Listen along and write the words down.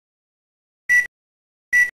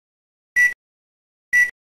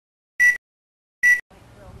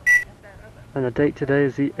And the date today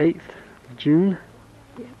is the 8th of June,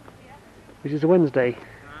 which is a Wednesday.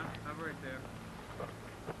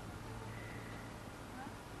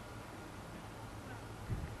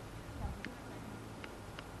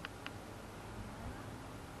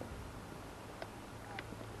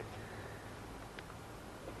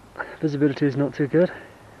 Visibility is not too good.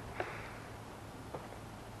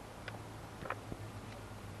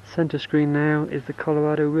 Center screen now is the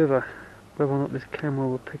Colorado River. Whether or not this camera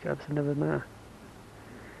will pick it up is another matter.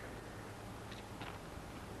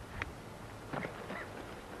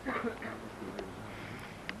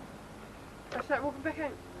 That's not walking back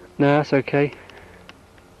out. No, that's okay.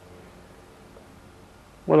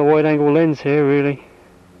 Well, a wide angle lens here, really.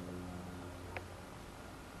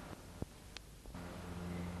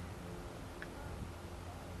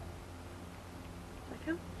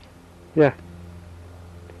 Yeah.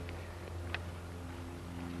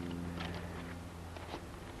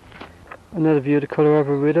 Another view of the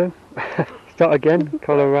Colorado River. Start again,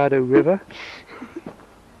 Colorado River.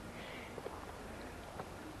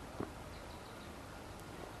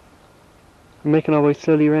 We're making our way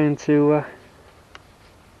slowly around to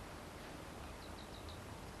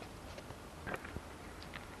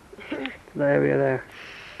the area there.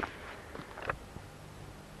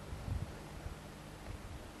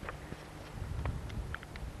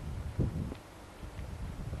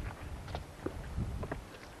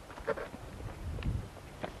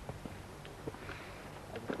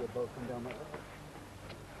 Down that way.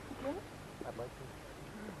 What? I'd like to.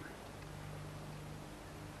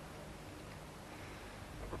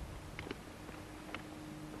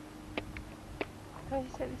 How do you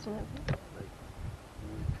set this one up?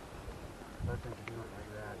 I think if you don't like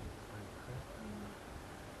that,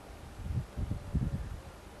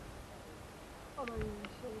 Although you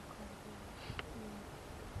should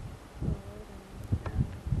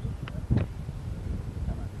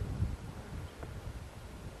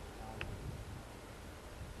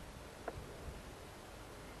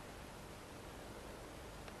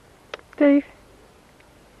Dave.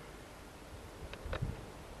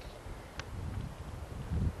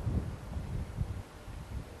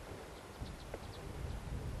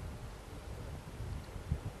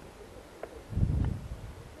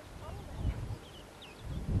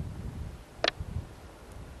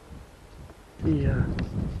 The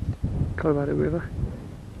Colorado River.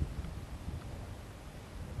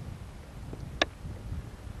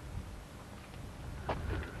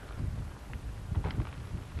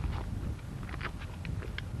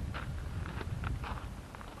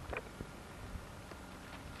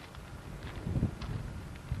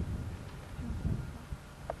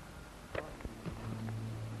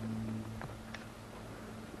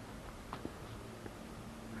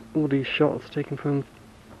 All these shots taken from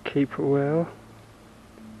Cape Rail.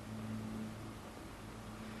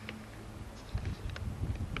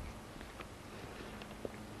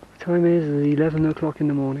 Time is 11 o'clock in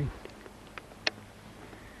the morning.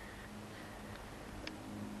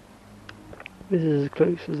 This is as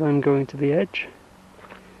close as I'm going to the edge.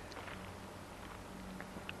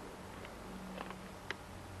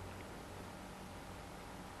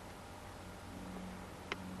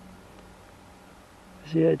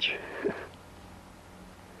 There's the edge.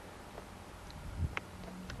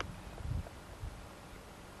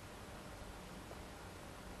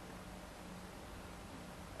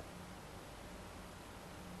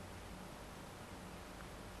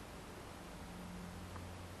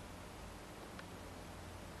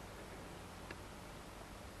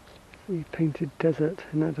 The painted desert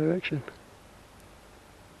in that direction.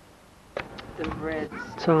 The red.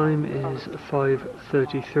 Time is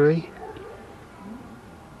 5:33.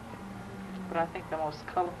 But I think the most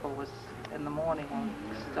colourful was in the morning when it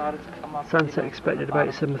started to come up. Sunset expected about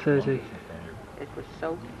 7:30. It was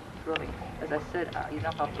so thrilling. As I said, you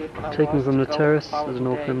know how beautiful I was. Taken from the to go terrace follow of the the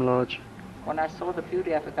North day. Rim Lodge. When I saw the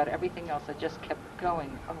beauty, I forgot everything else. I just kept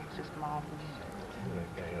going. Oh, it was just marvelous.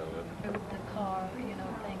 With the car, you know,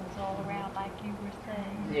 things all around like you were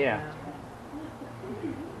saying. Yeah.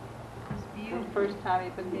 It was The beautiful. first time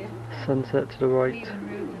you've been here? Sunset to the We right. even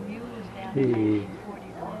rode the mules down Hey. to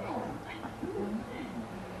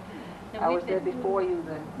 1946. I was there before you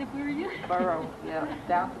then. Were you? Burrow, yeah,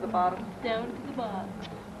 down to the bottom. Down to the bottom.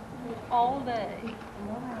 All day.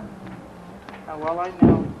 Oh, well, I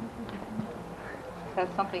know.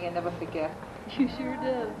 That's something I never forget. You sure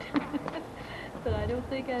did. But I don't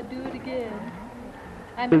think I'd do it again.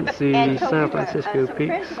 Since the And San told me, Francisco some peaks,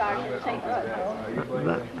 friends of ours in St. Louis.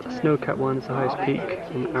 that snow-capped one is the highest peak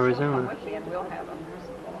in Arizona. And we'll have them.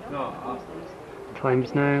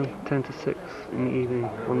 Time's now 10 to 6 in the evening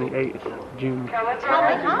on the 8th of June.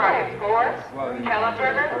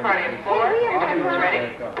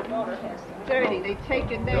 They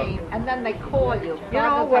take a name and then they call you. You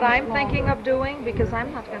know what I'm thinking of doing? Because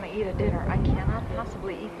I'm not going to eat a dinner. I cannot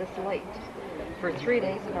possibly eat this late for 3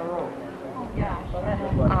 days in a row.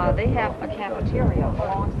 They have a cafeteria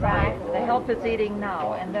alongside. The help is eating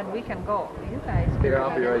now, and then we can go. You guys, I'll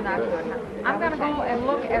be right back. I'm going to go and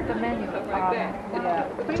look at the menu.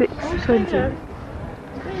 6:20.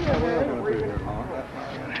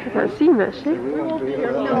 I can't see much, eh?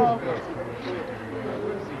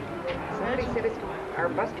 Somebody said our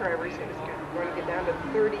bus driver said it's going to get down to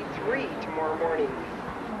 33 tomorrow morning.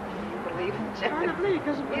 Can you believe it? Hard to believe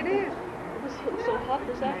because It is. it was so hot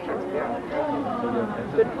this afternoon.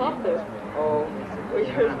 It's been hot there. Oh, We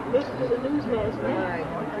heard listened to the news last night.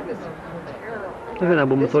 my goodness. Terrible. I think that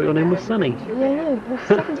woman thought your name was Sunny. Yeah, yeah. The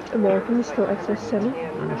second Americans thought I said Sunny.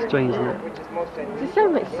 That's strange, isn't it? Which is most Does unusual. it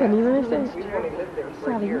sound like Sunny when I say We've only lived there for a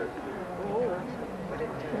Sally? year.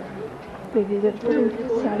 Maybe they didn't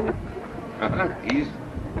Sally. He's.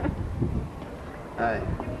 Hi.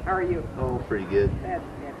 How are you? Oh, pretty good. That's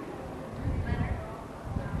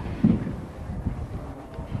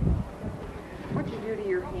What'd you do to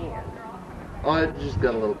your hand? Oh, it just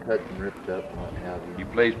got a little cut and ripped up and what have you. He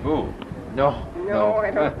plays pool. No. No,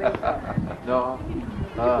 I don't think so. No. Did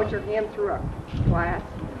you put your hand through a glass?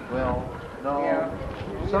 Well, no. Yeah.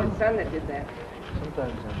 Some, Your son that did that.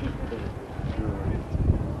 sometimes I put it through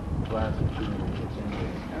a glass of food.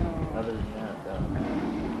 Other than that,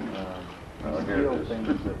 here steel it is. things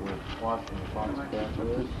that we're washing the box back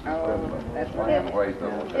with. Oh, that's what Why happened. he's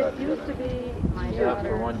not looking at It used to be my Yeah, for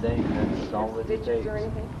daughter's one day, and that's all that it Stitches takes. or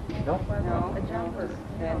anything? Nope. No. a jumper.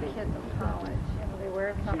 Sandy. Kids in college, they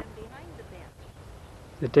wear something behind the bench.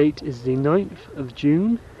 The date is the 9th of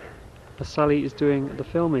June, as Sally is doing the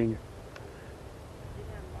filming.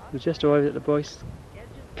 We just arrived at the Bryce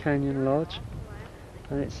Canyon Lodge,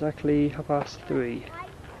 and it's exactly 3:30.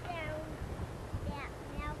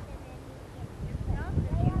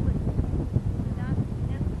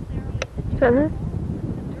 Is that nice?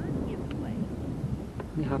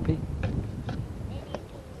 You happy?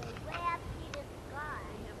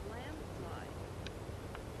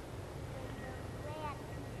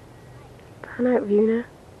 Pan out view now.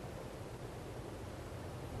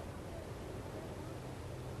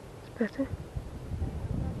 It's better.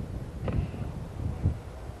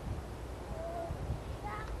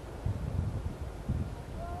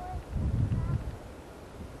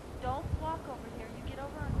 Don't walk over here. You get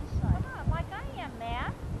over on this side. Come on, like I am,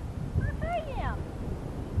 Matt. Like I am.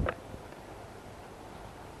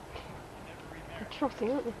 They're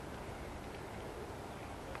trotting, aren't they?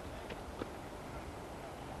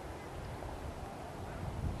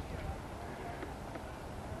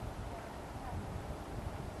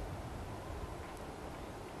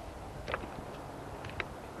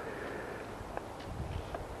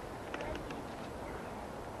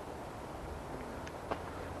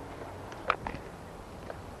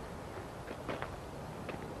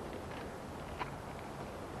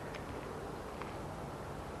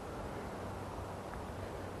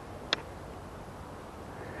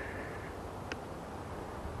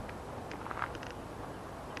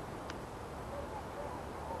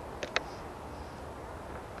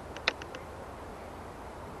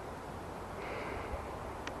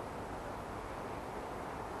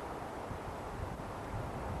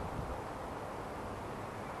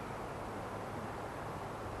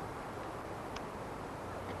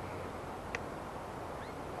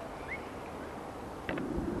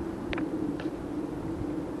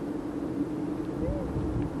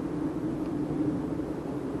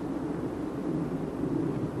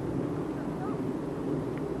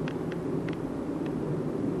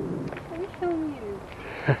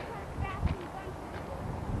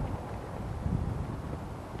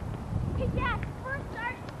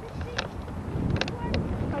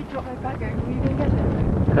 If I drop my bag down, will you go and get it?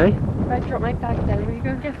 Hey? If I drop my bag down, will you go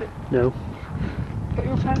and get it? No. Put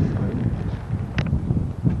your pants on.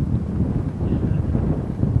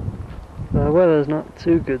 The weather's not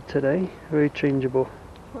too good today, very changeable.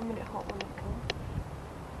 1 minute hot, 1 minute cold.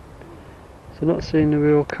 So not seeing the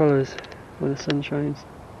real colours when the sun shines.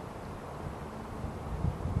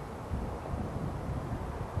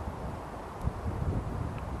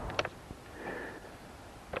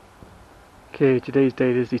 Okay, today's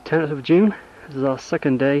date is the 10th of June. This is our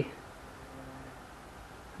second day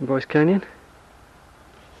in Bryce Canyon.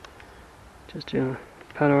 Just doing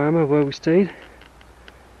a panorama of where we stayed.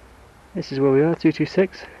 This is where we are,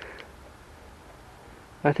 226.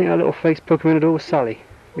 I think our little face poking in the door was Sally.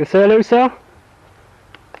 You gonna say hello, Sal?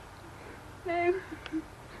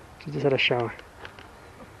 She just had a shower.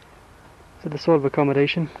 So the sort of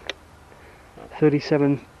accommodation,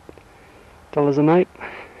 $37 a night.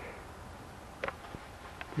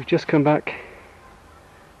 We've just come back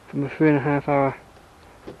from a 3.5 hour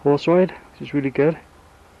horse ride, which is really good.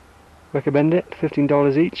 Recommend it,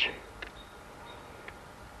 $15 each.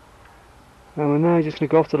 And we're now just going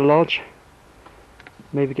to go off to the lodge,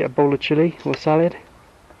 maybe get a bowl of chili or salad,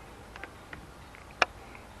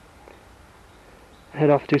 head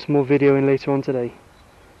off to do some more videoing later on today,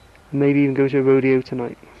 and maybe even go to a rodeo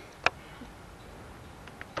tonight.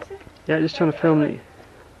 Yeah, just trying to film the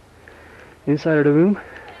inside of the room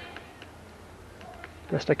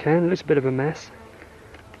best I can. It looks a bit of a mess,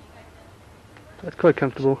 but it's quite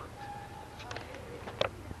comfortable.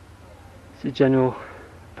 It's a general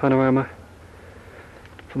panorama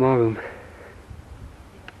from our room.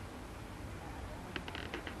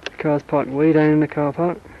 The car's parked way down in the car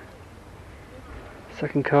park.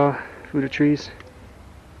 Second car through the trees.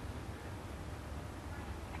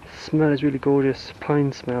 The smell is really gorgeous,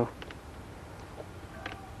 pine smell.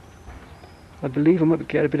 I believe I might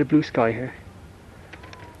get a bit of blue sky here.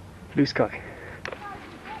 Blue sky.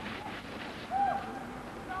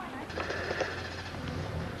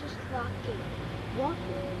 Just walking. Walking?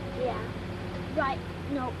 Yeah. Right.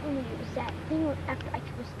 No, only it was that thing after I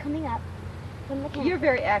was coming up from the camp. You're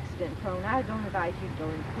very accident prone. I don't advise you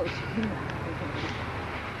going close.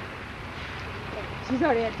 She's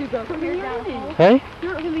already had 2 go. Hey?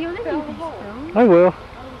 I will.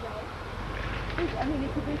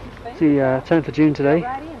 It's the 10th of June today.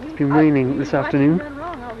 It's been raining this afternoon.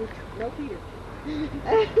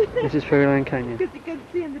 This is Bryce Canyon. Because you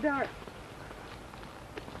couldn't see in the dark.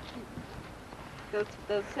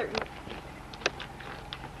 Those certain...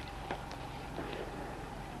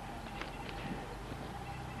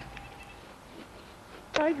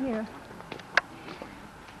 Right here.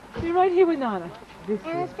 You're right here with Nana.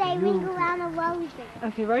 And say ring around the rosy.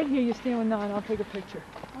 Okay, right here you stand with Nana. I'll take a picture.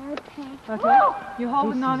 Okay. Okay? You hold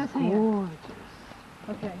with Nana's hand.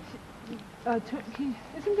 Okay.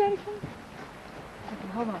 Isn't Daddy coming? Okay,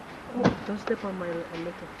 hold on. Don't step on my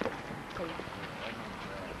little.